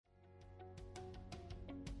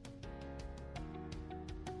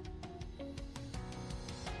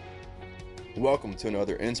Welcome to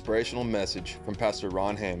another inspirational message from Pastor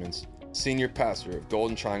Ron Hammonds, Senior Pastor of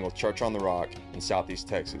Golden Triangle Church on the Rock in Southeast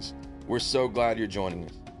Texas. We're so glad you're joining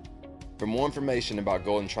us. For more information about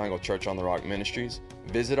Golden Triangle Church on the Rock Ministries,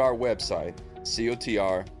 visit our website,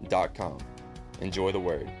 cotr.com. Enjoy the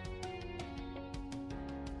Word.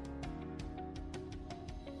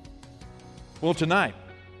 Well, tonight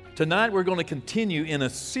we're going to continue in a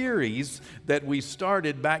series that we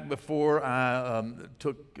started back before I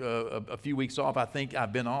took a few weeks off. I think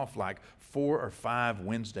I've been off like 4 or 5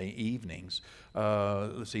 Wednesday evenings.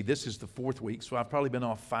 Let's see, this is the 4th week, so I've probably been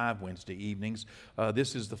off 5 Wednesday evenings.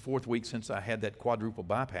 This is the 4th week since I had that quadruple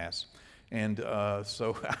bypass. And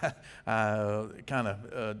so I kind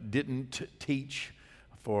of didn't teach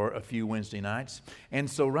for a few Wednesday nights. And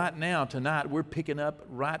so right now, tonight, we're picking up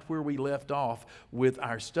right where we left off with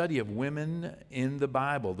our study of women in the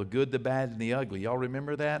Bible, the good, the bad, and the ugly. Y'all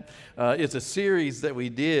remember that? It's a series that we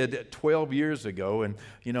did 12 years ago. And,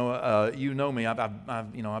 you know me, I've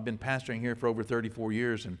been pastoring here for over 34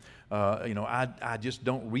 years. And, I just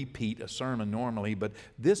don't repeat a sermon normally. But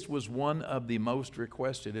this was one of the most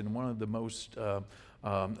requested and one of the most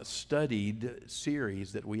studied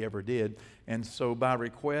series that we ever did. And so by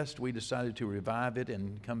request, we decided to revive it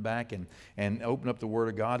and come back and open up the Word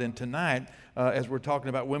of God. And tonight, as we're talking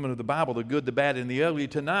about women of the Bible, the good, the bad, and the ugly,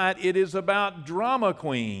 tonight it is about drama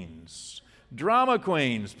queens. Drama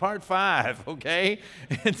queens, part 5, okay?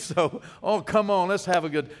 And so, come on, let's have a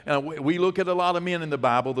good, we look at a lot of men in the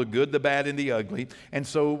Bible, the good, the bad, and the ugly. And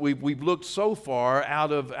so we've looked so far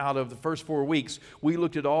out of the first 4 weeks, we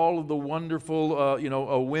looked at all of the wonderful,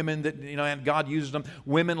 women that, and God uses them.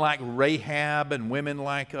 Women like Rahab and women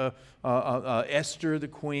like Esther the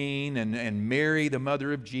queen and Mary, the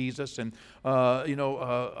mother of Jesus. And,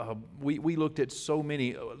 we looked at so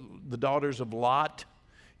many, the daughters of Lot.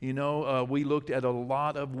 We looked at a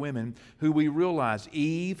lot of women who we realized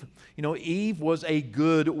Eve was a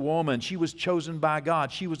good woman. She was chosen by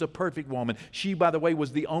God. She was a perfect woman. She, by the way,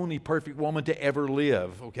 was the only perfect woman to ever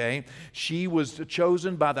live, okay? She was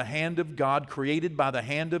chosen by the hand of God, created by the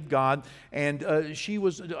hand of God, and she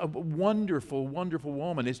was a wonderful, wonderful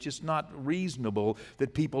woman. It's just not reasonable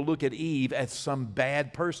that people look at Eve as some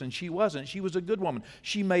bad person. She wasn't. She was a good woman.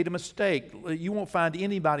 She made a mistake. You won't find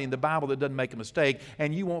anybody in the Bible that doesn't make a mistake,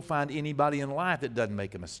 and you won't find anybody in life that doesn't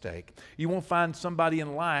make a mistake. You won't find somebody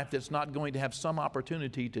in life that's not going to have some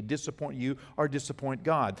opportunity to disappoint you or disappoint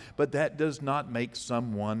God. But that does not make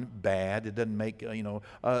someone bad. It doesn't make,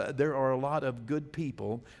 there are a lot of good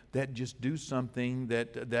people that just do something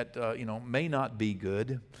that may not be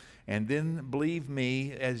good. And then, believe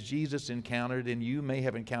me, as Jesus encountered, and you may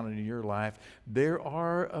have encountered in your life, there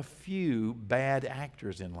are a few bad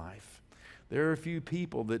actors in life. There are a few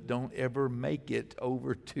people that don't ever make it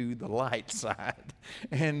over to the light side.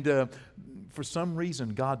 And for some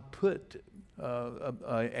reason, God put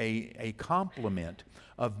a complement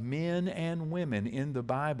of men and women in the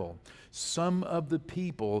Bible. Some of the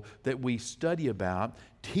people that we study about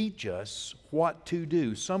teach us what to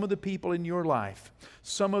do. Some of the people in your life,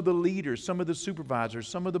 some of the leaders, some of the supervisors,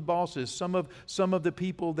 some of the bosses, some of the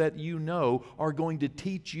people that you know are going to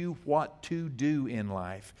teach you what to do in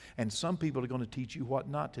life. And some people are going to teach you what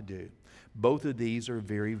not to do. Both of these are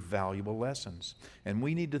very valuable lessons. And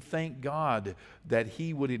we need to thank God that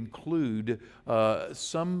He would include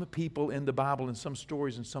some people in the Bible and some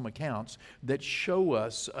stories and some accounts that show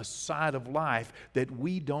us a side of life that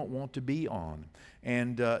we don't want to be on.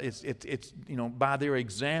 And it's by their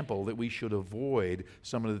example that we should avoid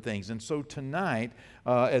some of the things. And so tonight,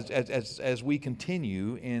 as we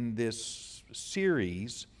continue in this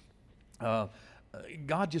series,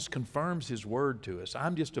 God just confirms His Word to us.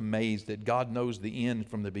 I'm just amazed that God knows the end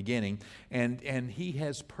from the beginning, and He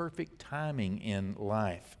has perfect timing in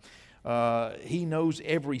life. He knows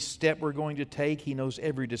every step we're going to take. He knows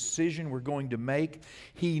every decision we're going to make.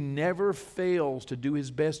 He never fails to do His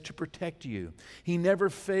best to protect you. He never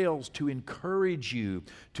fails to encourage you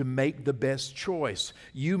to make the best choice.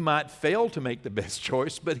 You might fail to make the best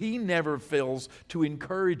choice, but He never fails to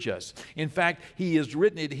encourage us. In fact, He has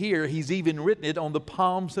written it here. He's even written it on the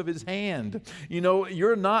palms of His hand.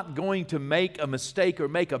 You're not going to make a mistake or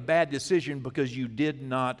make a bad decision because you did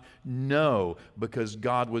not know, because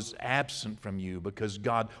God was absent from you, because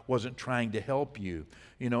God wasn't trying to help you.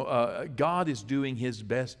 God is doing His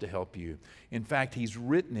best to help you. In fact, He's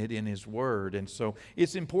written it in His Word. And so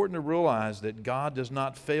it's important to realize that God does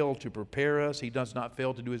not fail to prepare us. He does not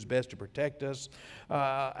fail to do His best to protect us.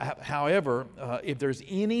 However, if there's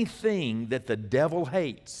anything that the devil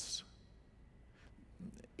hates,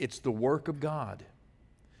 it's the work of God.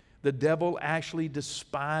 The devil actually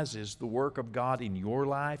despises the work of God in your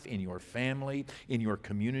life, in your family, in your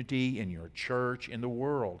community, in your church, in the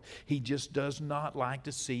world. He just does not like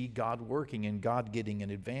to see God working and God getting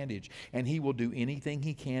an advantage. And he will do anything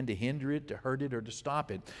he can to hinder it, to hurt it, or to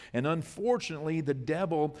stop it. And unfortunately, the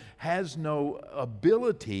devil has no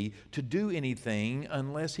ability to do anything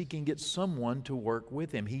unless he can get someone to work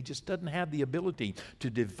with him. He just doesn't have the ability to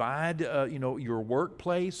divide your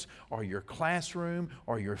workplace or your classroom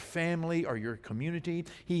or your family or your community.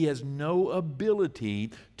 He has no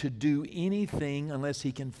ability to do anything unless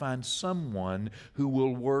he can find someone who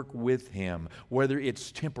will work with him, whether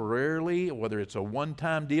it's temporarily, whether it's a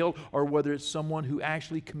one-time deal, or whether it's someone who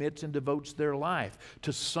actually commits and devotes their life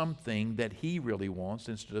to something that he really wants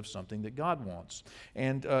instead of something that God wants.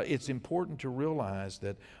 And it's important to realize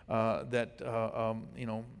that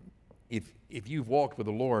if you've walked with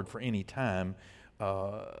the Lord for any time,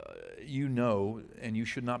 you know, and you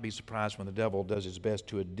should not be surprised when the devil does his best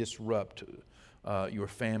to disrupt your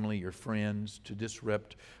family, your friends, to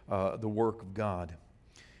disrupt the work of God.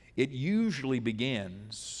 It usually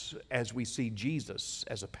begins as we see Jesus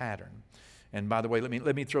as a pattern. And by the way,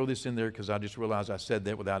 let me throw this in there because I just realized I said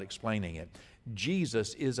that without explaining it.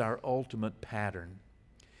 Jesus is our ultimate pattern.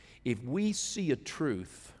 If we see a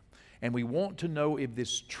truth and we want to know if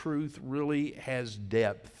this truth really has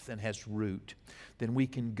depth and has root, then we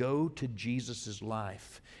can go to Jesus'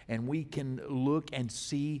 life and we can look and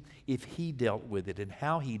see if he dealt with it and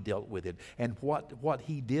how he dealt with it and what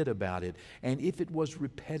he did about it and if it was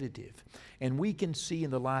repetitive. And we can see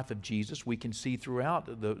in the life of Jesus, we can see throughout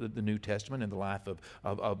the New Testament in the life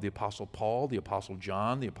of the Apostle Paul, the Apostle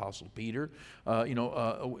John, the Apostle Peter,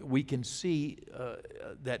 we can see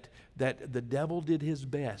that the devil did his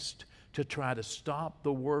best to try to stop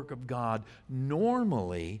the work of God,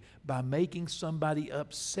 normally by making somebody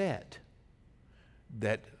upset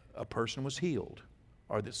that a person was healed,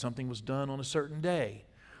 or that something was done on a certain day,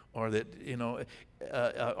 or that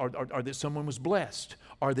or that someone was blessed,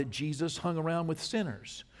 or that Jesus hung around with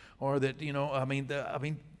sinners, or that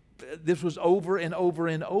this was over and over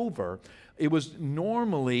and over. It was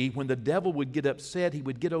normally when the devil would get upset, he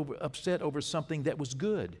would get upset over something that was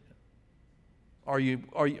good. Are you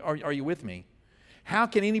with me? How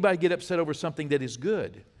can anybody get upset over something that is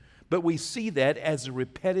good? But we see that as a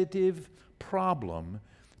repetitive problem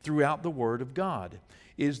throughout the Word of God,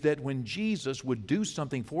 is that when Jesus would do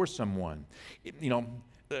something for someone,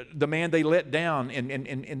 the man they let down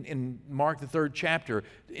in Mark the 3rd chapter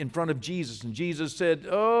in front of Jesus, and Jesus said,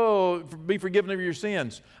 "Oh, be forgiven of your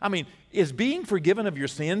sins." I mean, is being forgiven of your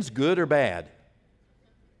sins good or bad?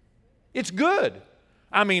 It's good.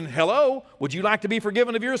 I mean, hello, would you like to be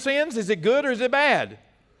forgiven of your sins? Is it good or is it bad?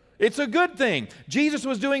 It's a good thing. Jesus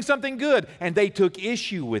was doing something good, and they took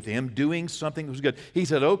issue with him doing something that was good. He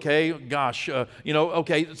said, okay, gosh,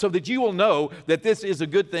 okay, so that you will know that this is a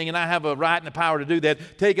good thing and I have a right and the power to do that,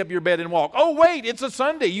 take up your bed and walk. Oh, wait, it's a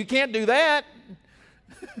Sunday. You can't do that.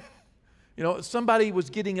 Somebody was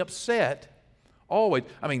getting upset always.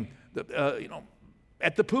 I mean,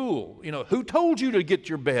 at the pool, who told you to get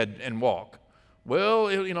your bed and walk? Well,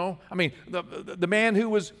 the man who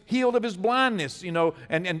was healed of his blindness,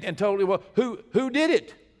 and told you, well, who did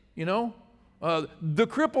it? The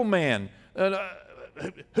crippled man.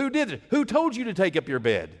 Who did it? Who told you to take up your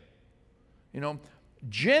bed?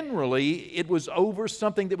 Generally, it was over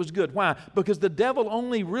something that was good. Why? Because the devil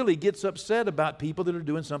only really gets upset about people that are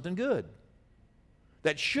doing something good.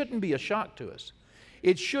 That shouldn't be a shock to us.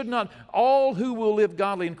 It should not, all who will live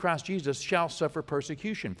godly in Christ Jesus shall suffer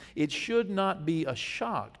persecution. It should not be a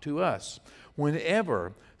shock to us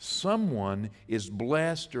whenever someone is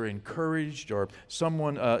blessed or encouraged, or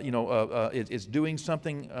someone is doing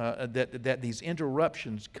something that these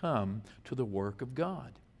interruptions come to the work of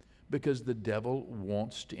God. Because the devil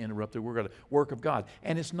wants to interrupt the work of God.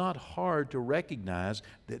 And it's not hard to recognize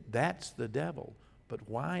that that's the devil. But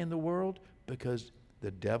why in the world? Because the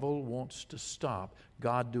devil wants to stop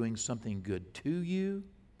God doing something good to you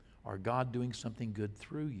or God doing something good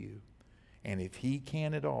through you. And if he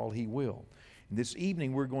can at all, he will. And this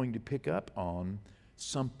evening we're going to pick up on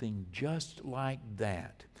something just like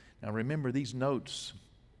that. Now remember, these notes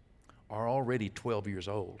are already 12 years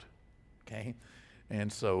old, okay?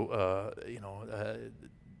 And so,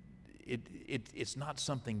 it's not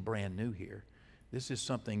something brand new here. This is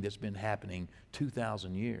something that's been happening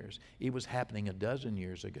 2,000 years. It was happening a dozen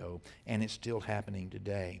years ago, and it's still happening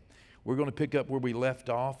today. We're going to pick up where we left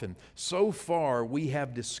off, and so far we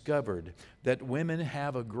have discovered that women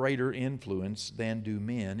have a greater influence than do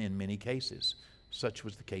men in many cases. Such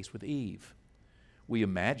was the case with Eve. We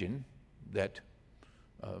imagine that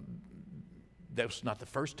that was not the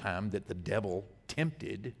first time that the devil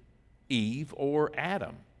tempted Eve or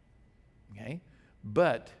Adam. Okay?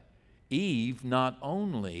 But Eve not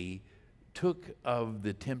only took of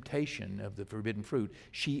the temptation of the forbidden fruit,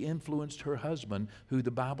 she influenced her husband, who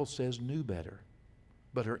the Bible says knew better.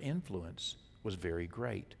 But her influence was very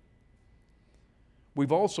great.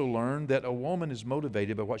 We've also learned that a woman is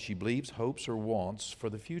motivated by what she believes, hopes, or wants for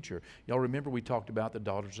the future. Y'all remember we talked about the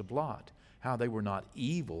daughters of Lot, how they were not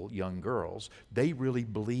evil young girls. They really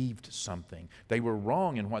believed something. They were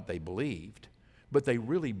wrong in what they believed, but they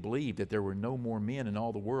really believed that there were no more men in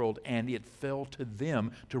all the world, and it fell to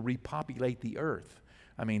them to repopulate the earth.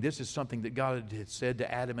 I mean, this is something that God had said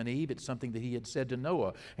to Adam and Eve. It's something that He had said to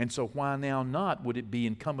Noah. And so why now not would it be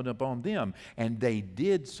incumbent upon them? And they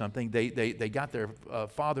did something. They got their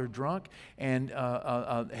father drunk and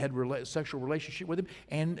had sexual relationship with him,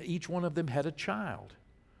 and each one of them had a child.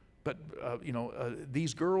 But,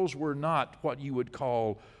 these girls were not what you would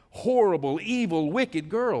call horrible, evil, wicked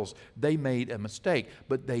girls. They made a mistake,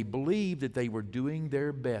 but they believed that they were doing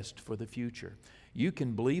their best for the future. You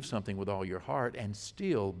can believe something with all your heart and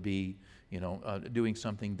still be, doing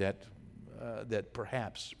something that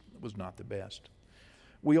perhaps was not the best.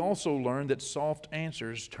 We also learned that soft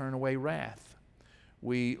answers turn away wrath.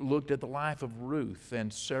 We looked at the life of Ruth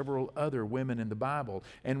and several other women in the Bible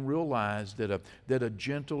and realized that a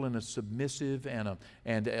gentle and a submissive and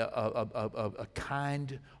a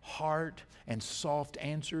kind heart and soft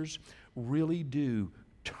answers really do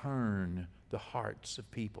turn the hearts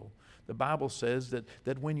of people. The Bible says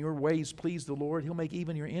that when your ways please the Lord, He'll make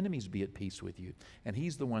even your enemies be at peace with you. And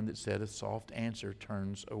He's the one that said a soft answer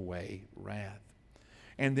turns away wrath.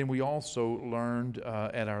 And then we also learned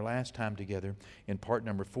at our last time together in part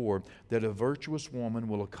number 4 that a virtuous woman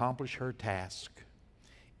will accomplish her task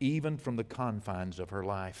even from the confines of her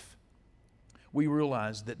life. We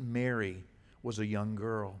realized that Mary was a young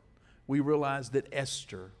girl. We realized that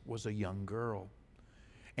Esther was a young girl.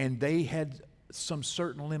 And they had some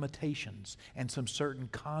certain limitations and some certain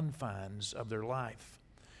confines of their life.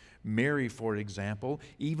 Mary, for example,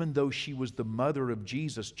 even though she was the mother of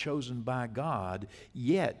Jesus chosen by God,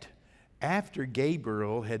 yet after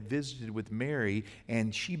Gabriel had visited with Mary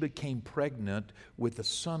and she became pregnant with the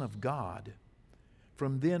Son of God,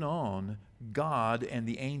 from then on, God and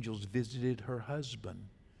the angels visited her husband.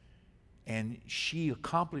 And she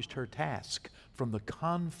accomplished her task from the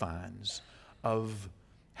confines of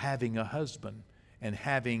having a husband and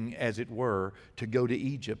having, as it were, to go to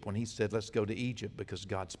Egypt when He said, let's go to Egypt because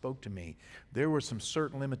God spoke to me. There were some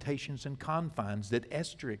certain limitations and confines that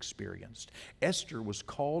Esther experienced. Esther was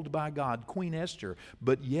called by God, Queen Esther,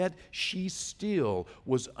 but yet she still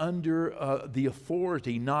was under the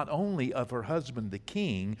authority not only of her husband, the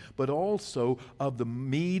king, but also of the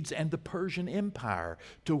Medes and the Persian Empire,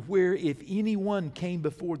 to where if anyone came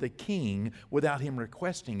before the king without him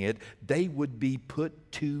requesting it, they would be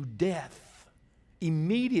put to death.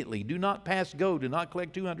 Immediately, do not pass go, do not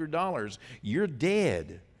collect $200. You're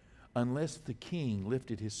dead unless the king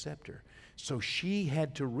lifted his scepter. So she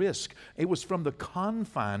had to risk. It was from the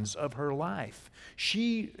confines of her life.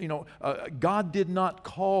 God did not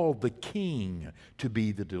call the king to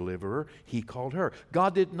be the deliverer. He called her.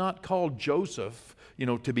 God did not call Joseph,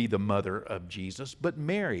 to be the mother of Jesus, but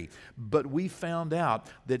Mary. But we found out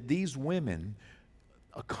that these women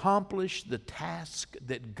accomplish the task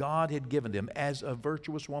that God had given them, as a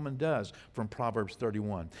virtuous woman does, from Proverbs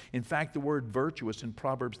 31. In fact, the word virtuous in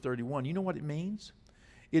Proverbs 31, you know what it means?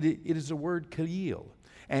 It is a word kayil,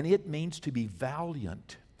 and it means to be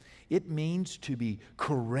valiant. It means to be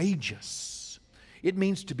courageous. It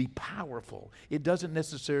means to be powerful. It doesn't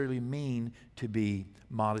necessarily mean to be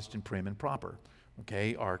modest and prim and proper,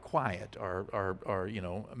 okay, or quiet,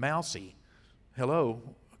 or mousy. Hello.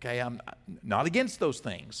 Okay, I'm not against those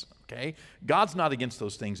things, okay? God's not against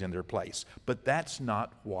those things in their place, but that's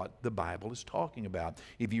not what the Bible is talking about.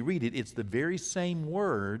 If you read it, it's the very same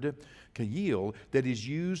word, kayil, that is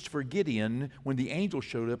used for Gideon when the angel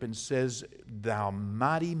showed up and says, thou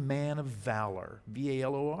mighty man of valor,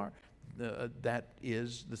 V-A-L-O-R. That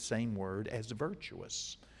is the same word as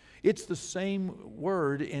virtuous. It's the same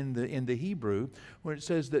word in the Hebrew where it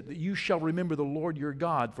says that you shall remember the Lord your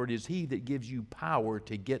God, for it is He that gives you power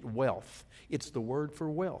to get wealth. It's the word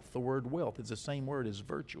for wealth. The word wealth is the same word as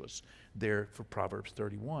virtuous there for Proverbs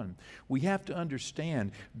 31. We have to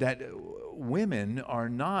understand that women are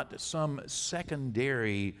not some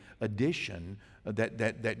secondary addition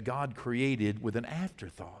that God created with an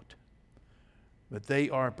afterthought. But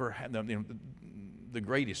they are perhaps the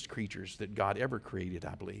greatest creatures that God ever created,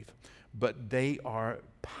 I believe. But they are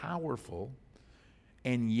powerful,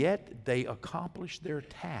 and yet they accomplish their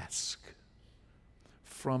task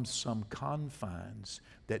from some confines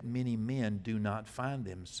that many men do not find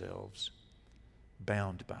themselves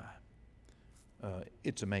bound by.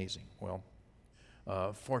 It's amazing. Well,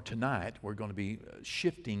 for tonight, we're going to be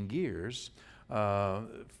shifting gears.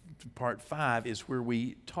 Part 5 is where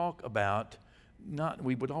we talk about,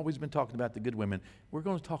 we've always been talking about the good women. We're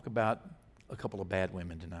going to talk about a couple of bad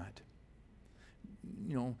women tonight.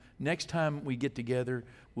 You know, next time we get together,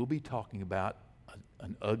 we'll be talking about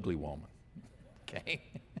an ugly woman, okay?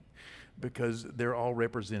 Because they're all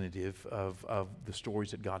representative of the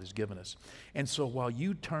stories that God has given us. And so while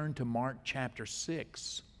you turn to Mark chapter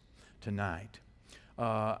 6 tonight,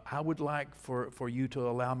 I would like for you to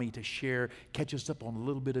allow me to catch us up on a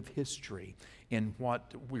little bit of history in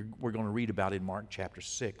what we're going to read about in Mark chapter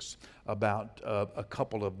 6 about a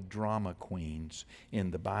couple of drama queens in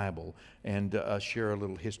the Bible, and share a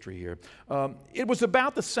little history here. It was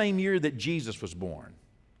about the same year that Jesus was born.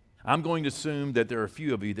 I'm going to assume that there are a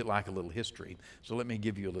few of you that like a little history, so let me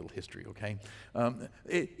give you a little history, okay?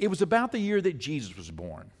 It was about the year that Jesus was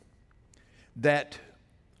born that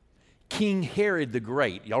King Herod the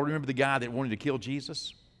Great, y'all remember the guy that wanted to kill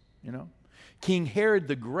Jesus? You know? King Herod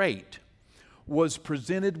the Great was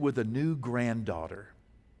presented with a new granddaughter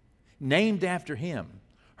named after him.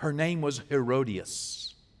 Her name was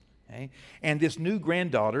Herodias. Okay? And this new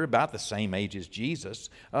granddaughter, about the same age as Jesus,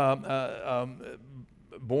 born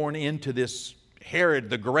into this Herod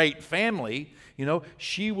the Great family, you know,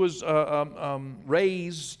 she was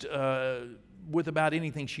raised with about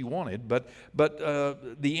anything she wanted, but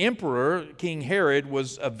the emperor, King Herod,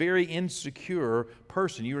 was a very insecure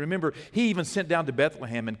person. You remember, he even sent down to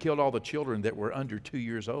Bethlehem and killed all the children that were under 2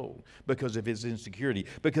 years old because of his insecurity,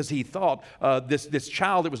 because he thought this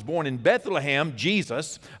child that was born in Bethlehem,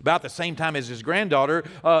 Jesus, about the same time as his granddaughter,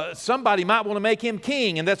 somebody might want to make him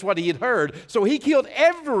king, and that's what he had heard. So he killed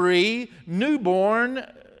every newborn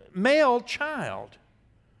male child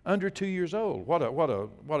under 2 years old. What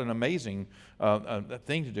an amazing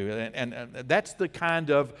thing to do. And that's the kind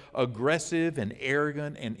of aggressive and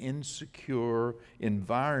arrogant and insecure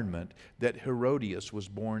environment that Herodias was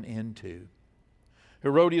born into.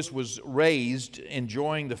 Herodias was raised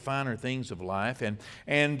enjoying the finer things of life,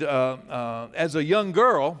 and as a young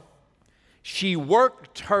girl, she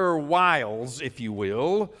worked her wiles, if you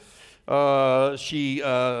will.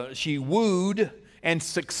 She wooed and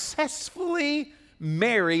successfully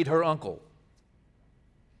married her uncle.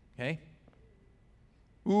 Okay?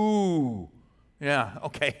 Ooh. Yeah,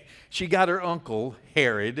 okay. She got her uncle,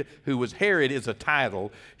 Herod, Herod is a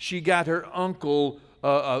title. She got her uncle,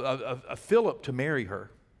 Philip, to marry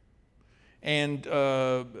her. And,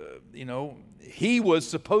 you know, he was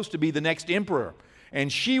supposed to be the next emperor.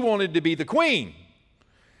 And she wanted to be the queen.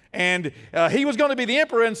 And he was going to be the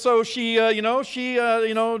emperor, and so she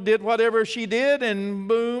did whatever she did, and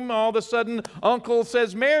boom, all of a sudden, uncle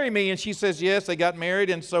says, marry me. And she says, yes, they got married.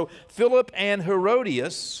 And so Philip and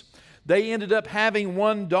Herodias, they ended up having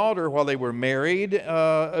one daughter while they were married.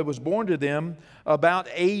 It was born to them about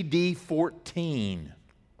AD 14.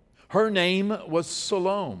 Her name was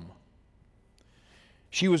Salome.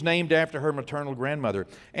 She was named after her maternal grandmother.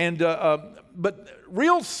 And but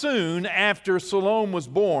real soon after Salome was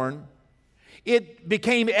born, it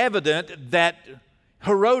became evident that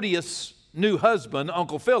Herodias' new husband,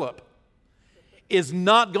 Uncle Philip, is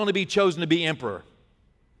not going to be chosen to be emperor.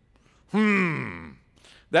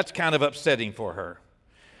 That's kind of upsetting for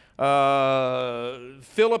her.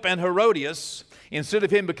 Philip and Herodias, instead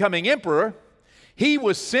of him becoming emperor, he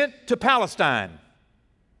was sent to Palestine,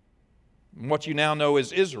 what you now know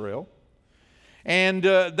as Israel. And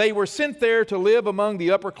they were sent there to live among the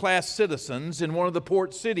upper-class citizens in one of the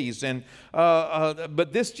port cities.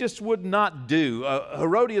 But this just would not do.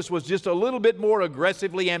 Herodias was just a little bit more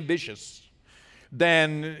aggressively ambitious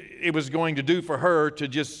than it was going to do for her to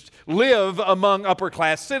just live among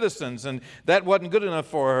upper-class citizens. And that wasn't good enough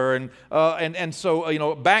for her. And so, you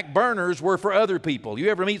know, back burners were for other people. You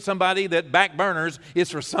ever meet somebody that back burners is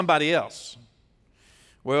for somebody else?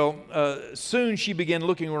 Well, soon she began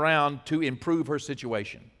looking around to improve her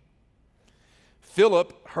situation.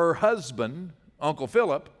 Philip, her husband, Uncle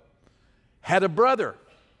Philip, had a brother,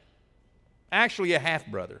 actually a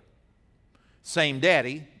half-brother. Same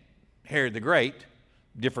daddy, Herod the Great,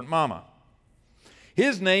 different mama.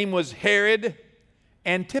 His name was Herod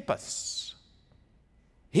Antipas.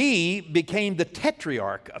 He became the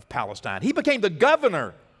tetrarch of Palestine. He became the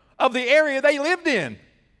governor of the area they lived in.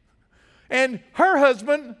 And her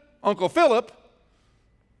husband, Uncle Philip,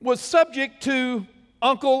 was subject to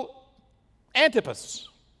Uncle Antipas.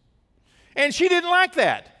 And she didn't like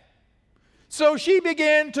that. So she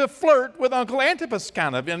began to flirt with Uncle Antipas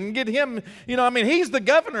kind of and get him, he's the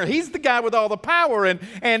governor. He's the guy with all the power.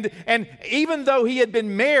 And even though he had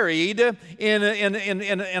been married in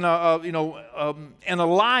an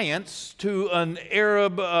alliance to an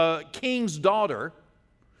Arab king's daughter,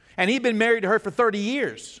 and he'd been married to her for 30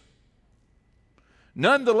 years,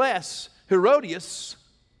 nonetheless, Herodias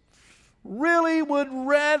really would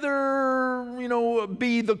rather,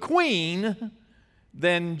 be the queen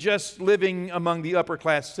than just living among the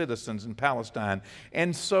upper-class citizens in Palestine.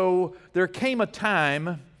 And so there came a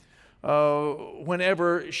time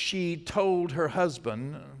whenever she told her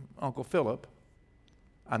husband, Uncle Philip,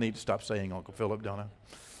 I need to stop saying Uncle Philip, don't I?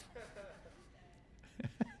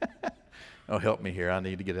 Oh, help me here. I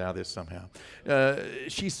need to get out of this somehow.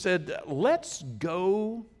 She said, let's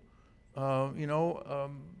go,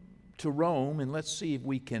 to Rome, and let's see if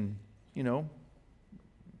we can,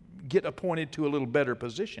 get appointed to a little better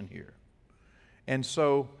position here. And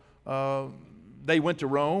so they went to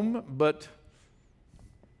Rome, but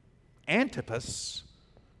Antipas,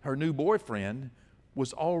 her new boyfriend,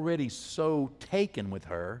 was already so taken with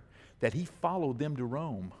her that he followed them to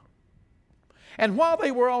Rome. And while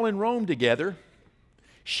they were all in Rome together,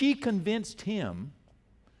 she convinced him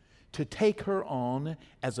to take her on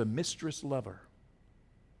as a mistress lover.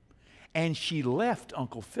 And she left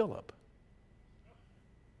Uncle Philip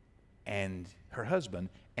and her husband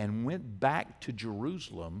and went back to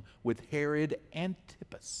Jerusalem with Herod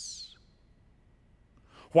Antipas.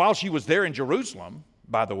 While she was there in Jerusalem,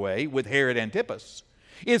 by the way, with Herod Antipas,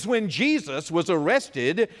 is when Jesus was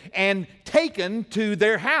arrested and taken to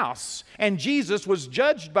their house. And Jesus was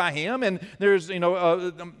judged by him, and there's,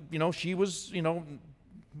 she was,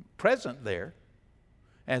 present there,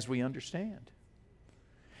 as we understand.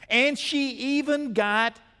 And she even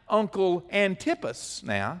got Uncle Antipas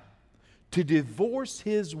now to divorce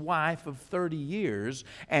his wife of 30 years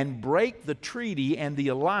and break the treaty and the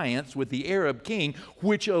alliance with the Arab king,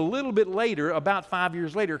 which a little bit later, about 5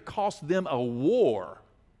 years later, cost them a war.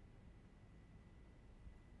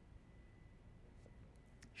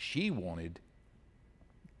 She wanted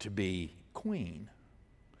to be queen,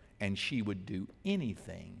 and she would do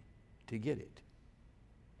anything to get it.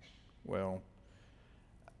 Well,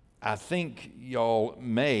 I think y'all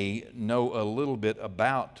may know a little bit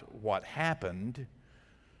about what happened,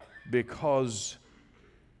 because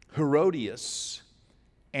Herodias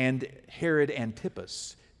and Herod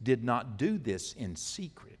Antipas did not do this in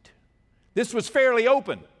secret. This was fairly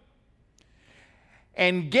open.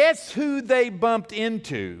 And guess who they bumped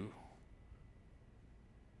into?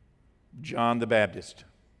 John the Baptist.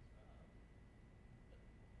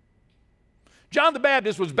 John the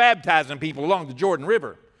Baptist was baptizing people along the Jordan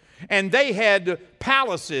River. And they had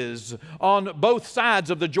palaces on both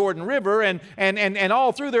sides of the Jordan River and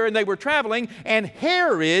all through there, and they were traveling. And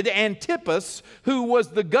Herod Antipas, who was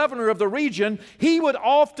the governor of the region, he would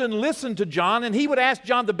often listen to John, and he would ask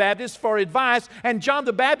John the Baptist for advice, and John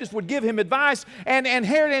the Baptist would give him advice, and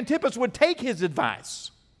Herod Antipas would take his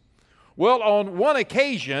advice. Well, on one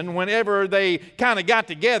occasion, whenever they kind of got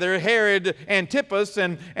together, Herod Antipas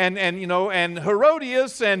and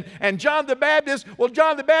Herodias and John the Baptist, well,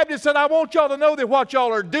 John the Baptist said, I want y'all to know that what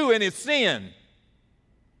y'all are doing is sin.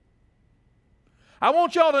 I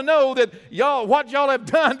want y'all to know that what y'all have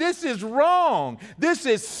done, this is wrong. This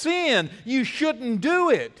is sin. You shouldn't do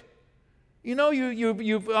it.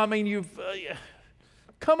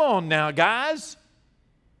 Come on now, guys.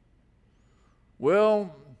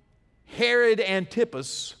 Well, Herod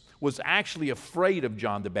Antipas was actually afraid of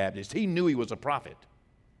John the Baptist. He knew he was a prophet.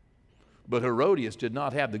 But Herodias did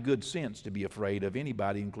not have the good sense to be afraid of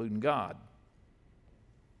anybody, including God.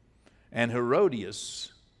 And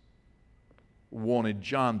Herodias wanted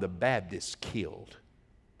John the Baptist killed.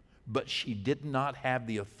 But she did not have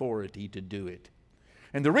the authority to do it.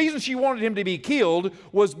 And the reason she wanted him to be killed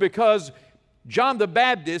was because John the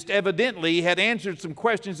Baptist evidently had answered some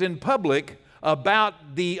questions in public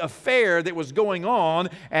about the affair that was going on,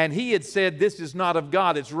 and he had said, this is not of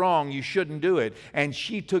God, it's wrong, you shouldn't do it. And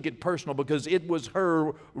she took it personal because it was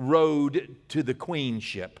her road to the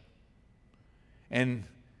queenship. And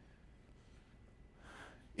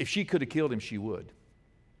if she could have killed him, she would.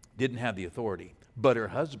 Didn't have the authority, but her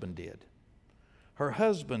husband did. Her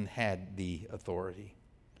husband had the authority.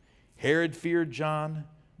 Herod feared John,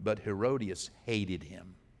 but Herodias hated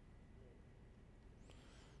him.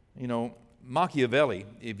 Machiavelli,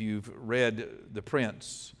 if you've read The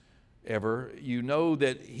Prince ever, you know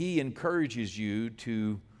that he encourages you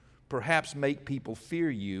to perhaps make people fear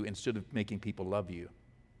you instead of making people love you.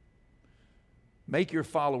 Make your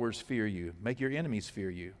followers fear you. Make your enemies fear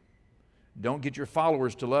you. Don't get your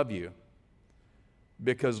followers to love you.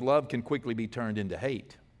 because love can quickly be turned into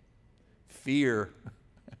hate. Fear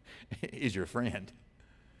is your friend.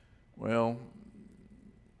 Well,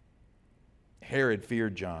 Herod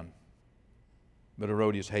feared John, but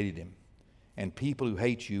Herodias hated him. And people who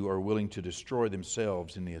hate you are willing to destroy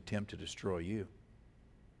themselves in the attempt to destroy you.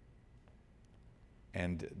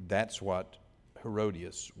 And that's what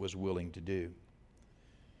Herodias was willing to do.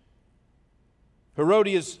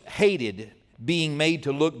 Herodias hated being made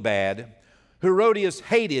to look bad. Herodias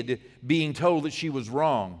hated being told that she was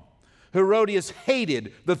wrong. Herodias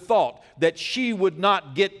hated the thought that she would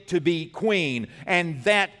not get to be queen and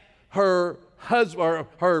that her husband,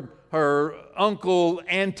 her uncle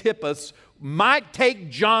Antipas might take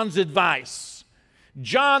John's advice.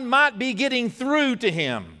 John might be getting through to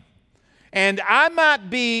him. And I might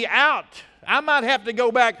be out. I might have to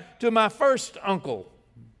go back to my first uncle.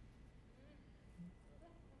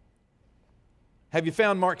 Have you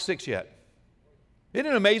found Mark 6 yet? Isn't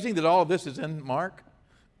it amazing that all of this is in Mark?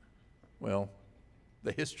 Well,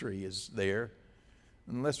 the history is there.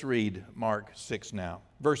 And let's read Mark 6 now.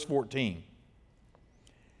 Verse 14.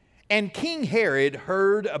 And King Herod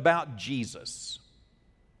heard about Jesus,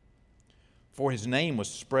 for his name was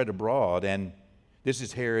spread abroad, and this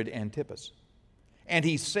is Herod Antipas. And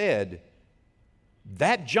he said,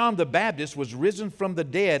 that John the Baptist was risen from the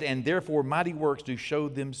dead, and therefore mighty works do show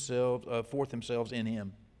forth themselves in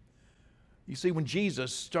him. You see, when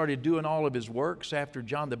Jesus started doing all of his works after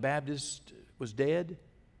John the Baptist was dead,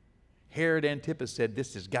 Herod Antipas said,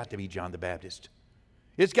 this has got to be John the Baptist.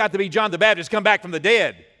 It's got to be John the Baptist come back from the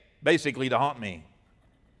dead, basically to haunt me.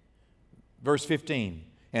 Verse 15.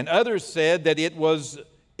 And others said that it was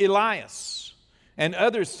Elias. And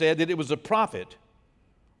others said that it was a prophet,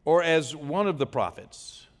 or as one of the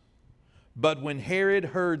prophets. But when Herod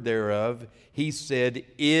heard thereof, he said,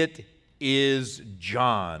 it is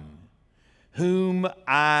John, whom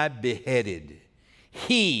I beheaded.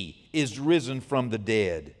 He is risen from the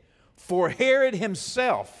dead. For Herod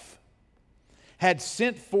himself had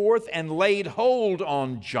sent forth and laid hold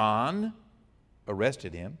on John,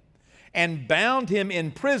 arrested him, and bound him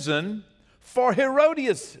in prison for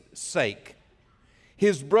Herodias' sake,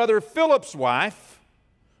 his brother Philip's wife,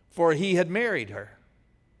 for he had married her.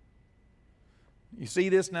 You see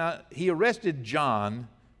this now? He arrested John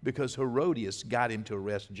because Herodias got him to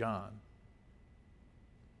arrest John.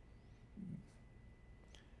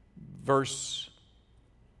 Verse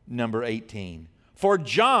number 18. For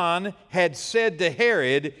John had said to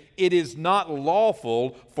Herod, it is not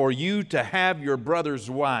lawful for you to have your brother's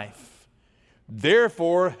wife.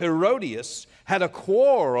 Therefore Herodias had a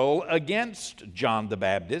quarrel against John the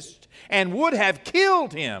Baptist and would have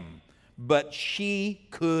killed him, but she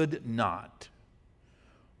could not.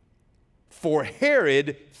 For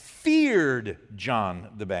Herod feared John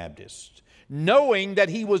the Baptist, knowing that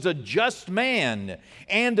he was a just man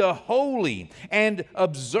and a holy, and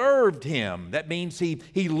observed him. That means he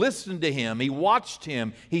listened to him, he watched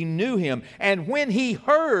him, he knew him. And when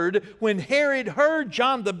Herod heard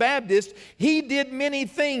John the Baptist, he did many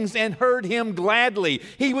things and heard him gladly.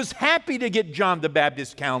 He was happy to get John the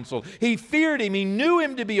Baptist counsel. He feared him, he knew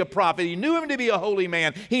him to be a prophet, he knew him to be a holy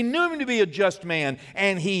man, he knew him to be a just man,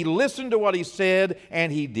 and he listened to what he said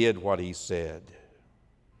and he did what he said.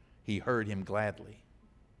 He heard him gladly.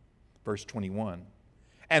 Verse 21.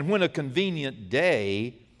 And when a convenient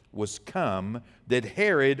day was come, that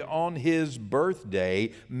Herod on his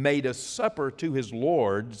birthday made a supper to his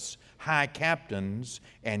lords, high captains,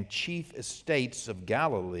 and chief estates of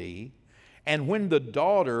Galilee. And when the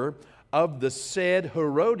daughter of the said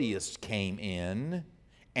Herodias came in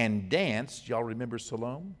and danced, y'all remember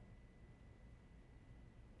Salome?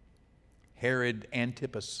 Herod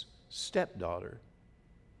Antipas' stepdaughter,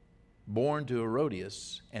 born to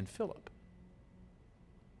Herodias and Philip.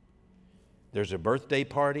 There's a birthday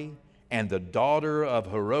party, and the daughter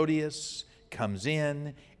of Herodias comes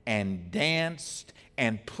in and danced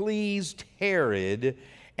and pleased Herod,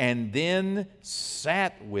 and then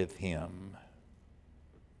sat with him.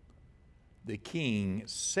 The king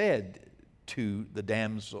said to the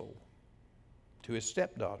damsel, to his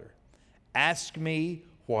stepdaughter, ask me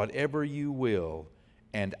whatever you will,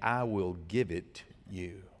 and I will give it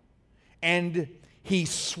you. And he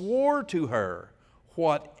swore to her,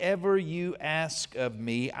 whatever you ask of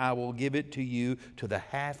me, I will give it to you, to the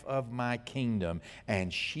half of my kingdom.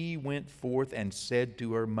 And she went forth and said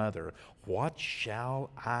to her mother, what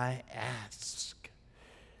shall I ask?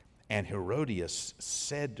 And Herodias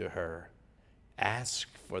said to her, ask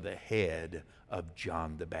for the head of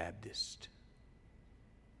John the Baptist.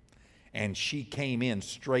 And she came in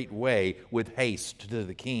straightway with haste to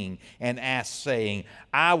the king and asked, saying,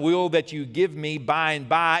 I will that you give me by and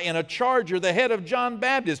by in a charger the head of John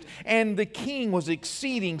Baptist. And the king was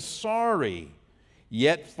exceeding sorry,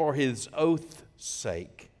 yet for his oath's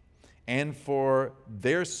sake, and for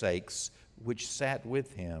their sakes which sat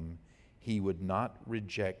with him, he would not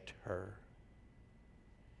reject her.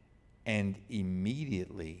 And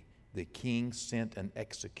immediately the king sent an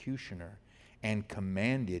executioner and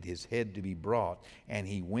commanded his head to be brought. And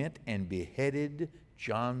he went and beheaded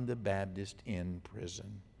John the Baptist in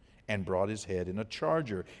prison, and brought his head in a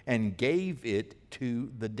charger, and gave it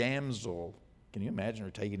to the damsel. Can you imagine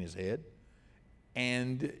her taking his head?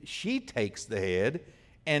 And she takes the head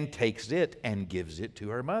and takes it and gives it to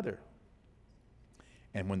her mother.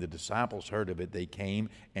 And when the disciples heard of it, they came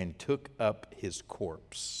and took up his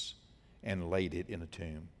corpse and laid it in a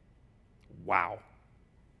tomb. Wow.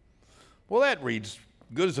 Well, that reads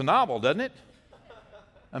good as a novel, doesn't it?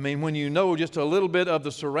 I mean, when you know just a little bit of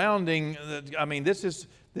the surrounding, I mean, this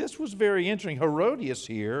was very interesting. Herodias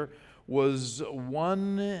here was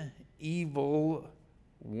one evil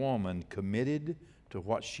woman committed to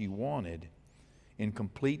what she wanted in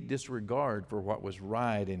complete disregard for what was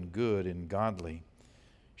right and good and godly.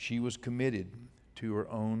 She was committed to her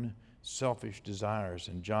own selfish desires,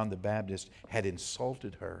 and John the Baptist had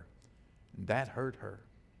insulted her. That hurt her.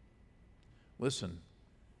 Listen,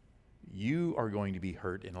 you are going to be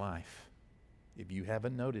hurt in life if you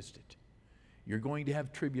haven't noticed it. You're going to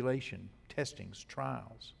have tribulation, testings,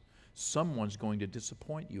 trials. Someone's going to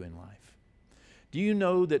disappoint you in life. Do you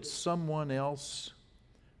know that someone else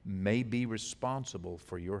may be responsible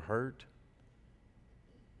for your hurt,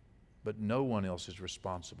 but no one else is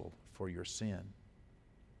responsible for your sin?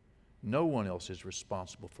 No one else is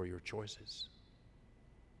responsible for your choices.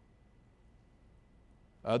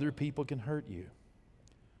 Other people can hurt you,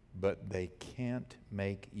 but they can't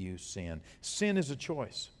make you sin. Sin is a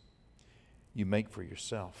choice you make for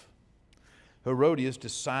yourself. Herodias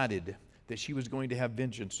decided that she was going to have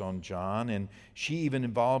vengeance on John, and she even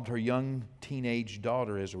involved her young teenage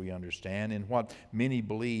daughter, as we understand, in what many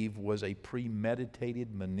believe was a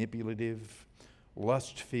premeditated, manipulative,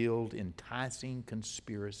 lust-filled, enticing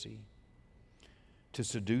conspiracy to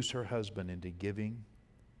seduce her husband into giving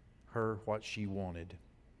her what she wanted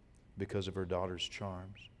because of her daughter's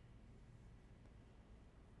charms.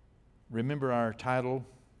 Remember our title,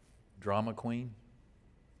 Drama Queen?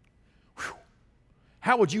 Whew.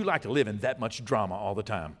 How would you like to live in that much drama all the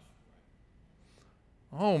time?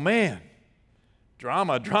 Oh man,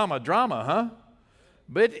 drama, huh?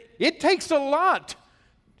 But it takes a lot.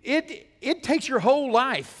 It takes your whole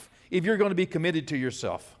life if you're going to be committed to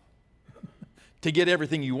yourself to get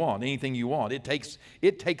everything you want, anything you want. It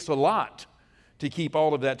takes a lot to keep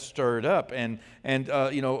all of that stirred up. And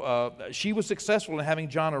she was successful in having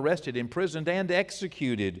John arrested, imprisoned, and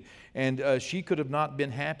executed. And she could have not been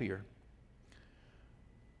happier.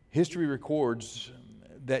 History records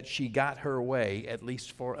that she got her way, at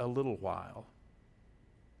least for a little while,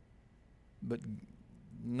 but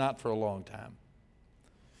not for a long time.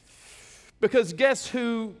 Because guess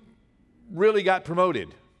who really got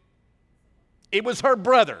promoted? It was her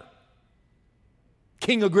brother,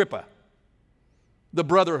 King Agrippa, the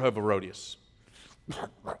brother of Herodias.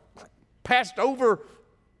 Passed over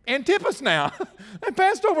Antipas now. I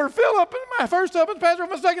passed over Philip, and my first husband passed over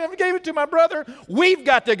my second husband, gave it to my brother. We've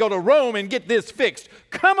got to go to Rome and get this fixed.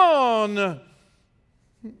 Come on,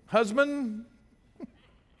 husband.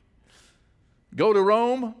 Go to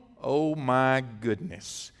Rome? Oh my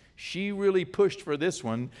goodness. She really pushed for this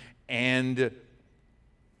one, and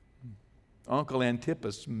Uncle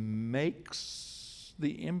Antipas makes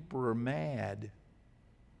the emperor mad.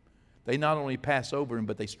 They not only pass over him,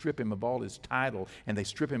 but they strip him of all his title, and they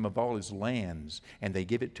strip him of all his lands, and they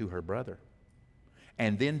give it to her brother.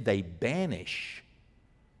 And then they banish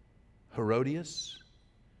Herodias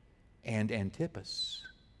and Antipas,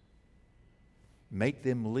 make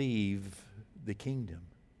them leave the kingdom,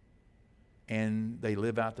 and they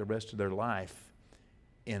live out the rest of their life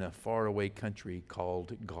in a faraway country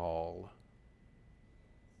called Gaul.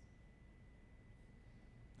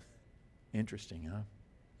 Interesting, huh?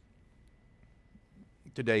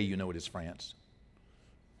 Today, you know it is France.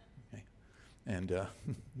 Okay. And,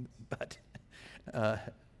 but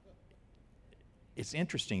it's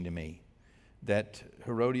interesting to me that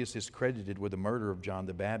Herodias is credited with the murder of John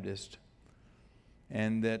the Baptist,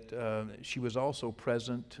 and that she was also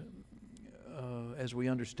present, as we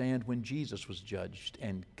understand, when Jesus was judged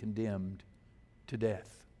and condemned to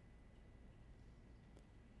death.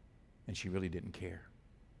 And she really didn't care.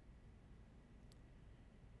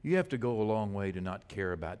 You have to go a long way to not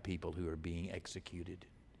care about people who are being executed,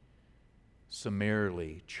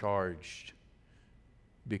 summarily charged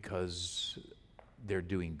because they're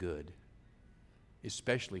doing good,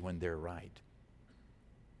 especially when they're right.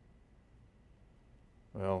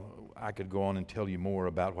 Well, I could go on and tell you more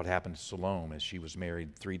about what happened to Salome as she was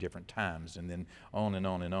married 3 different times, and then on and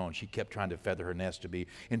on and on. She kept trying to feather her nest to be.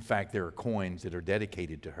 In fact, there are coins that are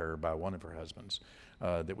dedicated to her by one of her husbands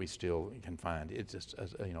that we still can find. It's just,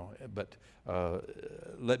 but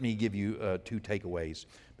let me give you 2 takeaways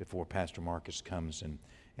before Pastor Marcus comes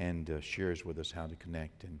and shares with us how to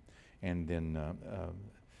connect and then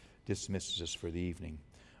dismisses us for the evening.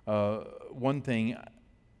 One thing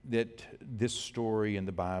that this story in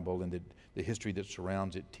the Bible and the history that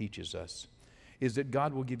surrounds it teaches us is that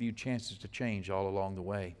God will give you chances to change all along the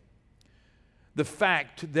way. The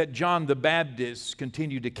fact that John the Baptist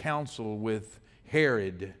continued to counsel with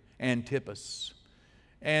Herod Antipas,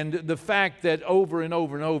 and the fact that over and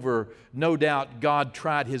over and over, no doubt God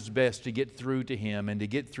tried his best to get through to him and to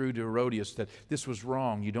get through to Herodias that this was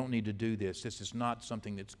wrong. You don't need to do this. This is not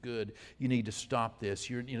something that's good. You need to stop this.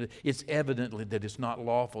 It's evidently that it's not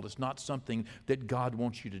lawful. It's not something that God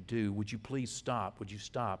wants you to do. Would you please stop? Would you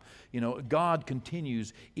stop? God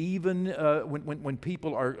continues even when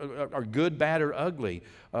people are good, bad, or ugly.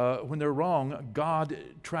 When they're wrong, God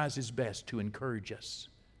tries his best to encourage us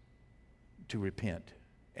to repent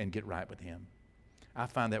and get right with him. I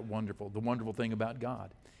find that wonderful. The wonderful thing about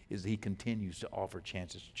God is that he continues to offer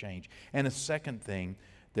chances to change. And a second thing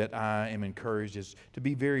that I am encouraged is to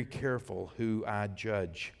be very careful who I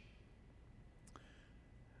judge,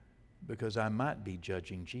 because I might be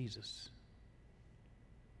judging Jesus,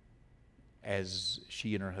 as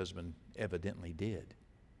she and her husband evidently did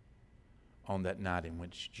on that night in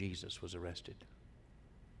which Jesus was arrested.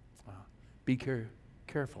 Be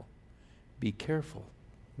careful. Be careful.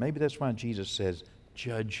 Maybe that's why Jesus says,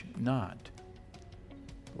 judge not,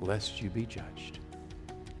 lest you be judged.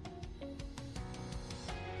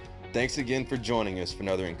 Thanks again for joining us for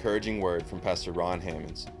another encouraging word from Pastor Ron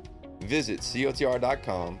Hammonds. Visit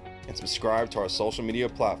cotr.com and subscribe to our social media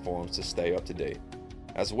platforms to stay up to date.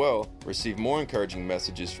 As well, receive more encouraging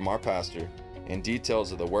messages from our pastor and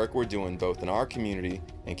details of the work we're doing both in our community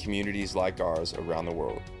and communities like ours around the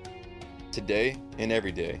world. Today and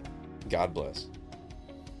every day, God bless.